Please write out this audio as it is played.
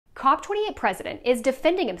COP28 president is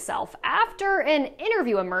defending himself after an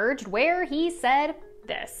interview emerged where he said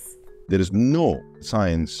this. There is no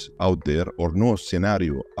science out there or no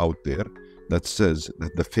scenario out there that says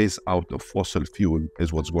that the phase out of fossil fuel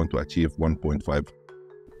is what's going to achieve 1.5.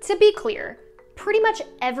 To be clear, pretty much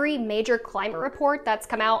every major climate report that's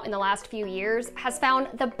come out in the last few years has found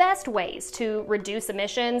the best ways to reduce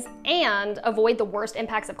emissions and avoid the worst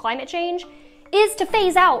impacts of climate change is to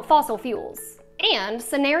phase out fossil fuels. And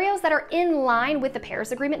scenarios that are in line with the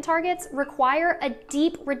Paris Agreement targets require a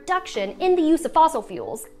deep reduction in the use of fossil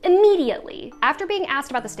fuels immediately. After being asked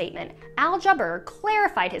about the statement, Al Jaber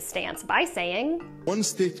clarified his stance by saying, "One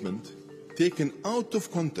statement taken out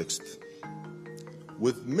of context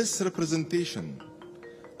with misrepresentation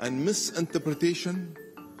and misinterpretation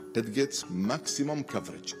that gets maximum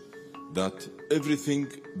coverage. That everything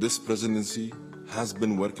this presidency has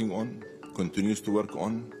been working on, continues to work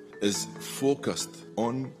on, is focused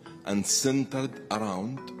on and centered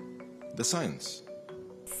around the science."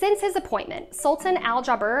 Since his appointment, Sultan Al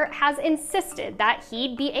Jaber has insisted that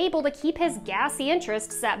he'd be able to keep his gassy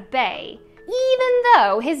interests at bay, even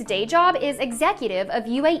though his day job is executive of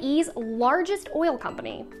UAE's largest oil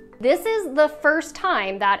company. This is the first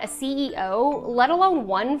time that a CEO, let alone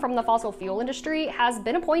one from the fossil fuel industry, has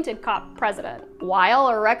been appointed COP president, while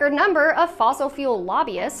a record number of fossil fuel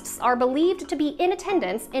lobbyists are believed to be in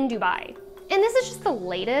attendance in Dubai. And this is just the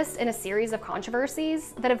latest in a series of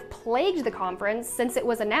controversies that have plagued the conference since it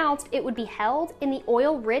was announced it would be held in the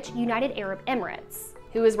oil-rich United Arab Emirates,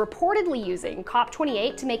 who is reportedly using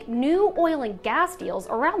COP28 to make new oil and gas deals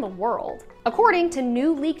around the world, according to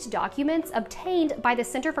new leaked documents obtained by the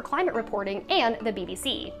Center for Climate Reporting and the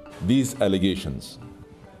BBC. These allegations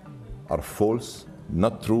are false,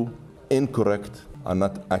 not true, incorrect, and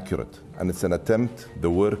not accurate. And it's an attempt, the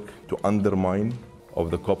work to undermine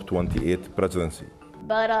of the COP28 presidency.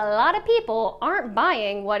 But a lot of people aren't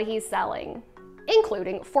buying what he's selling,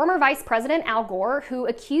 including former Vice President Al Gore, who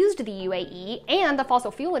accused the UAE and the fossil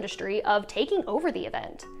fuel industry of taking over the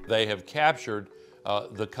event. They have captured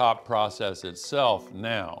the COP process itself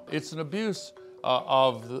now. It's an abuse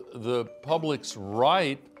of the public's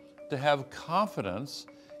right to have confidence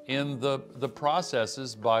in the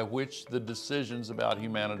processes by which the decisions about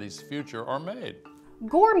humanity's future are made.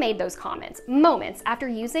 Gore made those comments moments after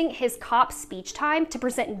using his COP speech time to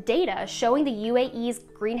present data showing the UAE's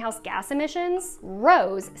greenhouse gas emissions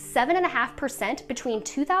rose 7.5% between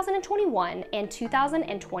 2021 and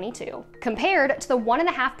 2022, compared to the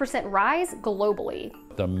 1.5% rise globally.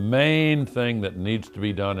 The main thing that needs to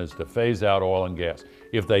be done is to phase out oil and gas.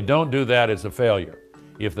 If they don't do that, it's a failure.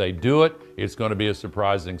 If they do it, it's going to be a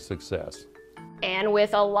surprising success. And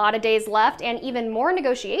with a lot of days left and even more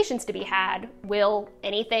negotiations to be had, will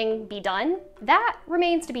anything be done? That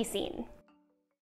remains to be seen.